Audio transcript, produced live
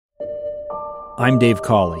I'm Dave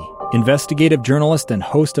Cawley, investigative journalist and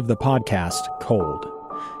host of the podcast Cold.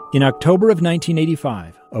 In October of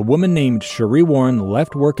 1985, a woman named Sheree Warren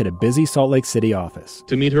left work at a busy Salt Lake City office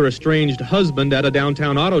to meet her estranged husband at a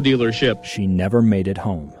downtown auto dealership. She never made it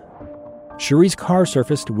home. Sheree's car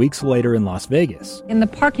surfaced weeks later in Las Vegas. In the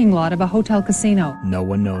parking lot of a hotel casino. No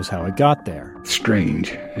one knows how it got there. Strange.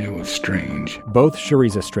 It was strange. Both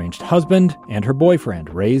Sheree's estranged husband and her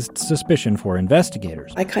boyfriend raised suspicion for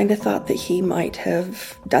investigators. I kind of thought that he might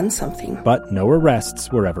have done something. But no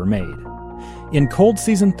arrests were ever made. In Cold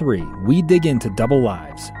Season 3, we dig into double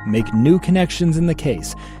lives, make new connections in the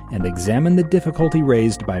case, and examine the difficulty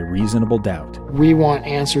raised by reasonable doubt. We want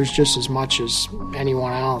answers just as much as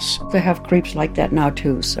anyone else. They have creeps like that now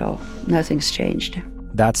too, so nothing's changed.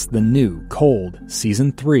 That's the new Cold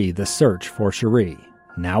Season 3, The Search for Sheree,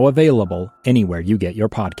 now available anywhere you get your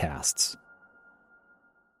podcasts.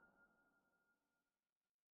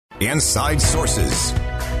 Inside Sources.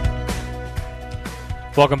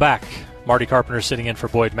 Welcome back. Marty Carpenter sitting in for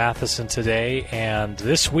Boyd Matheson today, and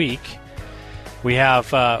this week we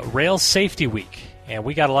have Rail Safety Week, and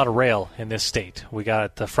we got a lot of rail in this state. We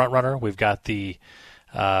got the Front Runner, we've got the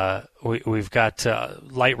we've got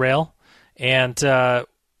light rail, and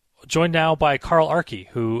joined now by Carl Archie,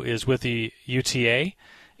 who is with the UTA.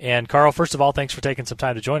 And Carl, first of all, thanks for taking some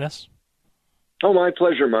time to join us. Oh, my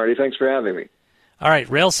pleasure, Marty. Thanks for having me. All right,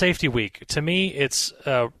 Rail Safety Week. To me, it's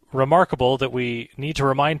remarkable that we need to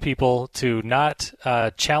remind people to not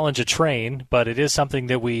challenge a train, but it is something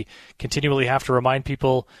that we continually have to remind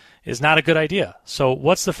people is not a good idea. So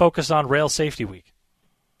what's the focus on Rail Safety Week?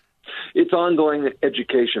 It's ongoing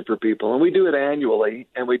education for people, and we do it annually,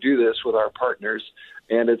 and we do this with our partners,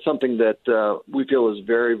 and it's something that we feel is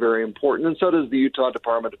very, very important, and so does the Utah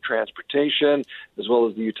Department of Transportation, as well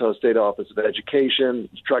as the Utah State Office of Education,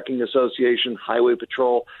 Trucking Association, Highway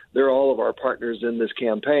Patrol. They're all of our partners in this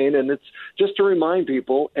campaign, and it's just to remind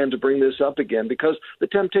people and to bring this up again, because the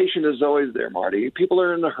temptation is always there, Marty. People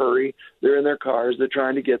are in a hurry. They're in their cars. They're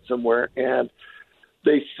trying to get somewhere, and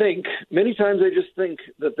they think, many times they just think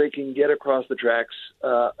that they can get across the tracks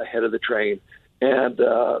ahead of the train, and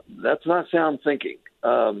that's not sound thinking.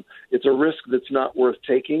 It's a risk that's not worth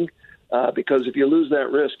taking because if you lose that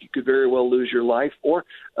risk, you could very well lose your life or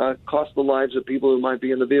cost the lives of people who might be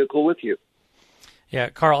in the vehicle with you. Yeah,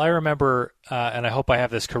 Carl, I remember, and I hope I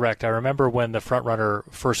have this correct, I remember when the Front Runner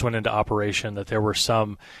first went into operation that there were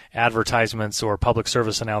some advertisements or public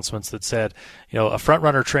service announcements that said, you know, a Front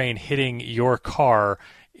Runner train hitting your car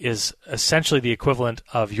is essentially the equivalent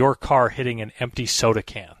of your car hitting an empty soda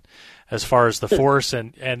can as far as the force.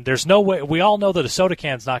 And there's no way, we all know that a soda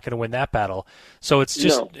can's not going to win that battle. So it's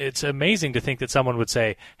just, It's amazing to think that someone would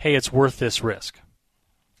say, hey, it's worth this risk.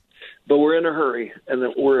 But we're in a hurry, and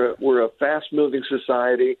that we're a fast-moving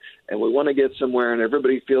society, and we want to get somewhere, and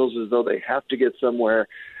everybody feels as though they have to get somewhere.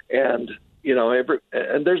 And, you know,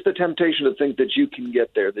 and there's the temptation to think that you can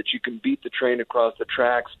get there, that you can beat the train across the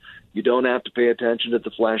tracks. You don't have to pay attention to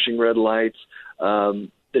the flashing red lights,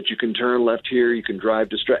 that you can turn left here, you can drive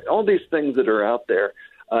distract, all these things that are out there.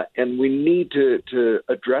 And we need to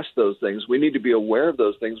address those things. We need to be aware of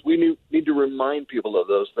those things. We need to remind people of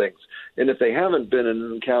those things. And if they haven't been in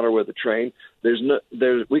an encounter with a train,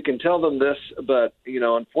 we can tell them this, but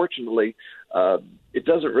unfortunately, it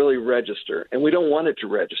doesn't really register, and we don't want it to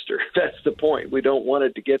register. That's the point. We don't want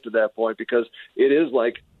it to get to that point because it is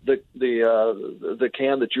like the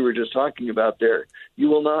can that you were just talking about there. You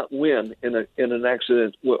will not win in an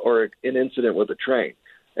accident or an incident with a train.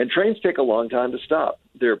 And trains take a long time to stop.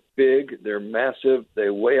 They're big, they're massive, they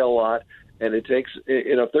weigh a lot, and it takes,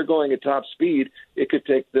 if they're going at top speed, it could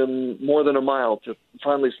take them more than a mile to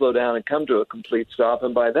finally slow down and come to a complete stop,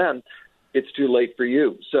 and by then, it's too late for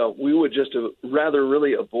you. So we would just rather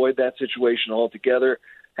really avoid that situation altogether,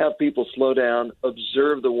 have people slow down,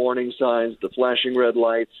 observe the warning signs, the flashing red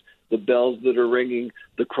lights, the bells that are ringing,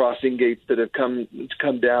 the crossing gates that have come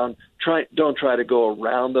down. Don't try to go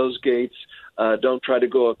around those gates. Don't try to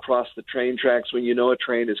go across the train tracks when you know a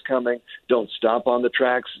train is coming. Don't stop on the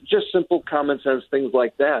tracks. Just simple common sense things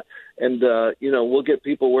like that. And, we'll get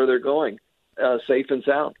people where they're going safe and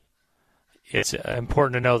sound. It's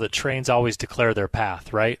important to know that trains always declare their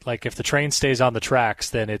path, right? Like if the train stays on the tracks,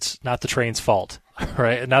 then it's not the train's fault,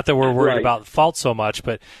 right? Not that we're worried about fault so much,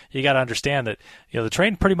 but you got to understand that, the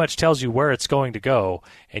train pretty much tells you where it's going to go,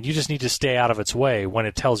 and you just need to stay out of its way when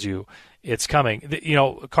it tells you it's coming.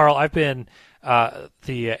 Carl, I've been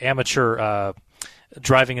the amateur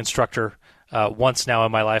driving instructor once now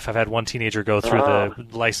in my life. I've had one teenager go through the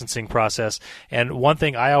licensing process. And one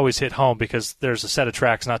thing I always hit home, because there's a set of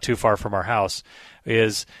tracks not too far from our house,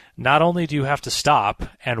 is not only do you have to stop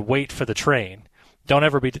and wait for the train, don't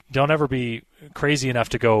ever be crazy enough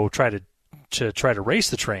to go try to race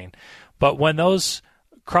the train. But when those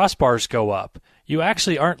crossbars go up, you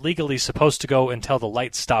actually aren't legally supposed to go until the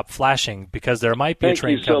lights stop flashing, because there might be a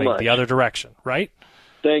train coming the other direction, right?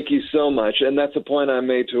 Thank you so much. And that's a point I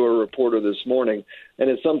made to a reporter this morning, and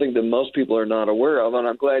it's something that most people are not aware of, and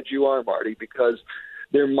I'm glad you are, Marty, because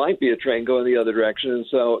there might be a train going the other direction. And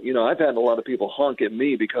so, I've had a lot of people honk at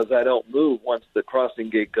me because I don't move once the crossing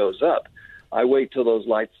gate goes up. I wait till those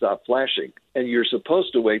lights stop flashing, and you're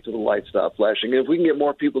supposed to wait till the lights stop flashing. And if we can get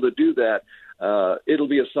more people to do that, it'll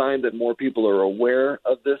be a sign that more people are aware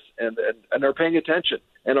of this and are paying attention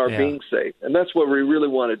and are being safe. And that's what we really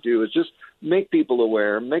want to do, is just make people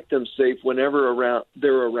aware, make them safe whenever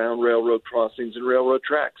they're around railroad crossings and railroad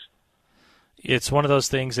tracks. It's one of those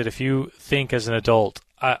things that if you think as an adult,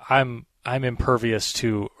 I'm impervious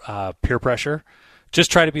to peer pressure. Just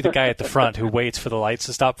try to be the guy at the front who waits for the lights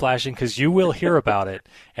to stop flashing, because you will hear about it,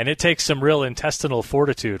 and it takes some real intestinal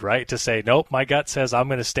fortitude, right, to say, nope, my gut says I'm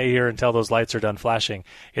going to stay here until those lights are done flashing.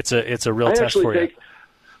 It's a real test for you.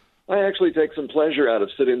 I actually take some pleasure out of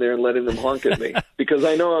sitting there and letting them honk at me, because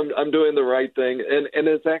I know I'm doing the right thing, and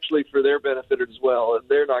it's actually for their benefit as well, and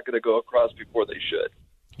they're not going to go across before they should.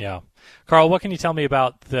 Yeah. Carl, what can you tell me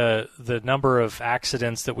about the number of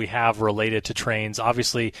accidents that we have related to trains?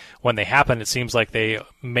 Obviously, when they happen, it seems like they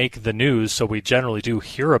make the news, so we generally do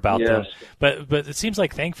hear about them. But it seems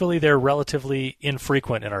like, thankfully, they're relatively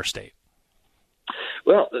infrequent in our state.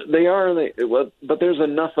 Well, they are, but there's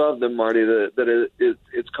enough of them, Marty, that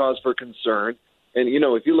it's cause for concern. And,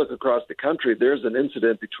 if you look across the country, there's an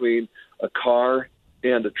incident between a car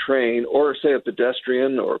and a train, or, say, a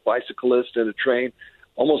pedestrian or a bicyclist and a train,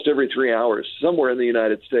 almost every 3 hours somewhere in the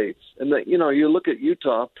United States. And that, you look at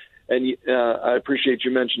Utah, and I appreciate you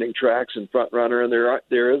mentioning tracks and Front Runner, and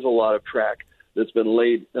there is a lot of track that's been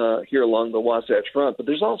laid here along the Wasatch Front, but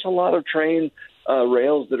there's also a lot of train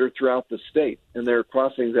rails that are throughout the state, and there are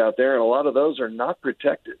crossings out there, and a lot of those are not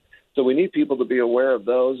protected. So we need people to be aware of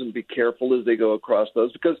those and be careful as they go across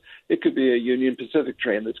those, because it could be a Union Pacific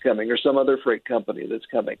train that's coming or some other freight company that's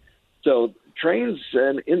coming. So trains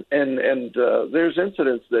and there's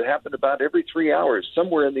incidents that happen about every 3 hours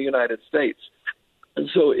somewhere in the United States, and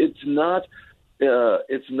so it's not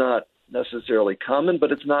necessarily common,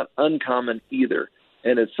 but it's not uncommon either.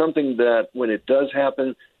 And it's something that when it does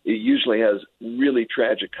happen, it usually has really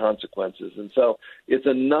tragic consequences. And so it's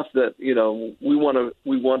enough that we want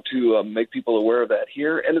to make people aware of that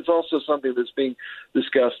here, and it's also something that's being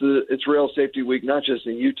discussed. It's Rail Safety Week, not just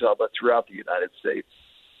in Utah, but throughout the United States.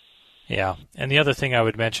 Yeah, and the other thing I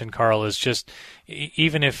would mention, Carl, is just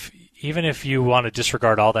even if you want to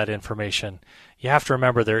disregard all that information, you have to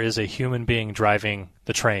remember there is a human being driving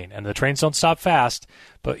the train, and the trains don't stop fast.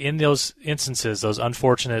 But in those instances, those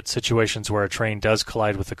unfortunate situations where a train does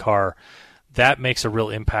collide with a car, that makes a real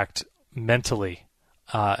impact mentally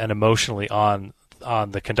and emotionally on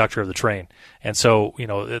the conductor of the train. And so,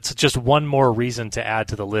 it's just one more reason to add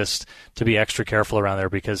to the list to be extra careful around there,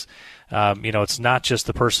 because, it's not just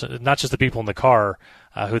the people in the car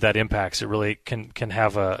who that impacts. It really can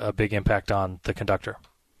have a big impact on the conductor.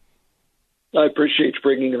 I appreciate you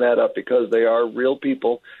bringing that up, because they are real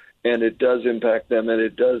people, and it does impact them, and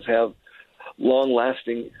it does have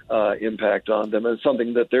long-lasting impact on them, and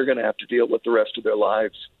something that they're going to have to deal with the rest of their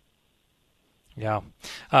lives. Yeah.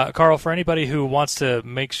 Carl, for anybody who wants to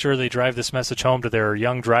make sure they drive this message home to their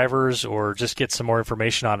young drivers or just get some more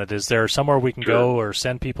information on it, is there somewhere we can go or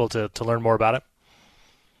send people to learn more about it?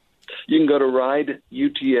 You can go to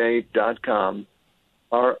rideuta.com,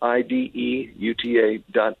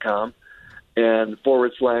 RIDEUTA.com, and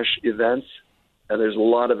 /events. And there's a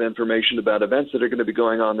lot of information about events that are going to be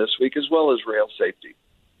going on this week, as well as rail safety.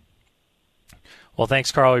 Well,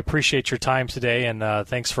 thanks, Carl. We appreciate your time today, and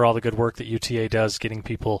thanks for all the good work that UTA does getting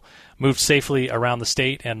people moved safely around the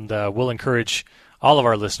state. And we'll encourage all of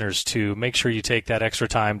our listeners to make sure you take that extra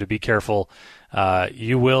time to be careful.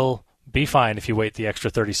 You will be fine if you wait the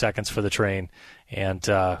extra 30 seconds for the train. And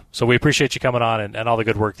so we appreciate you coming on and all the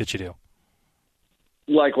good work that you do.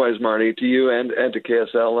 Likewise, Marty, to you and to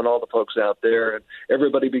KSL and all the folks out there. And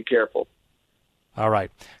everybody be careful. All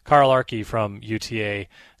right. Carl Arke from UTA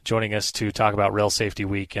joining us to talk about Rail Safety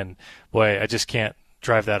Week. And, boy, I just can't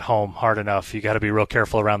drive that home hard enough. You got to be real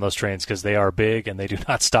careful around those trains because they are big and they do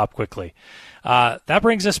not stop quickly. That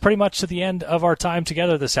brings us pretty much to the end of our time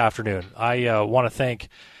together this afternoon. I want to thank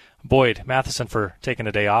Boyd Matheson for taking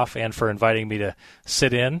a day off and for inviting me to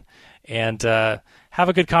sit in and have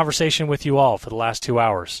a good conversation with you all for the last 2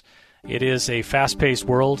 hours. It is a fast-paced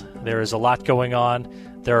world. There is a lot going on.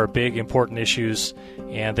 There are big, important issues,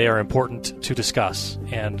 and they are important to discuss.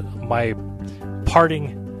 And my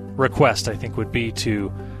parting request, I think, would be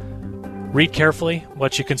to read carefully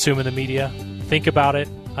what you consume in the media, think about it,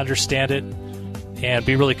 understand it, and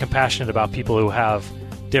be really compassionate about people who have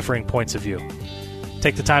differing points of view.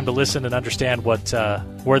 Take the time to listen and understand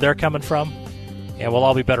where they're coming from, and we'll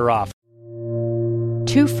all be better off.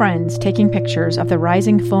 Two friends taking pictures of the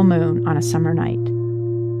rising full moon on a summer night.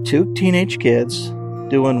 Two teenage kids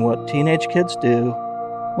doing what teenage kids do.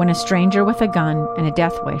 When a stranger with a gun and a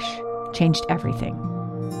death wish changed everything.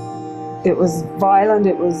 It was violent,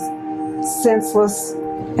 it was senseless,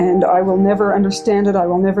 and I will never understand it, I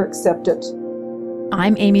will never accept it.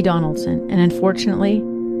 I'm Amy Donaldson, and unfortunately,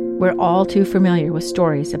 we're all too familiar with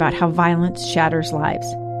stories about how violence shatters lives.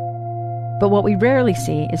 But what we rarely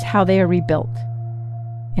see is how they are rebuilt.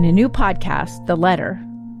 In a new podcast, The Letter,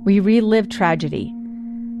 we relive tragedy,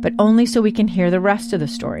 but only so we can hear the rest of the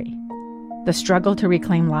story. The struggle to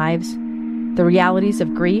reclaim lives, the realities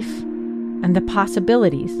of grief, and the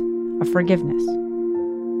possibilities of forgiveness.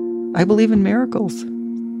 I believe in miracles.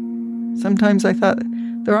 Sometimes I thought,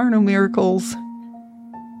 there are no miracles.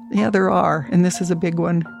 Yeah, there are, and this is a big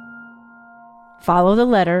one. Follow The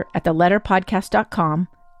Letter at theletterpodcast.com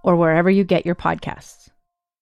or wherever you get your podcasts.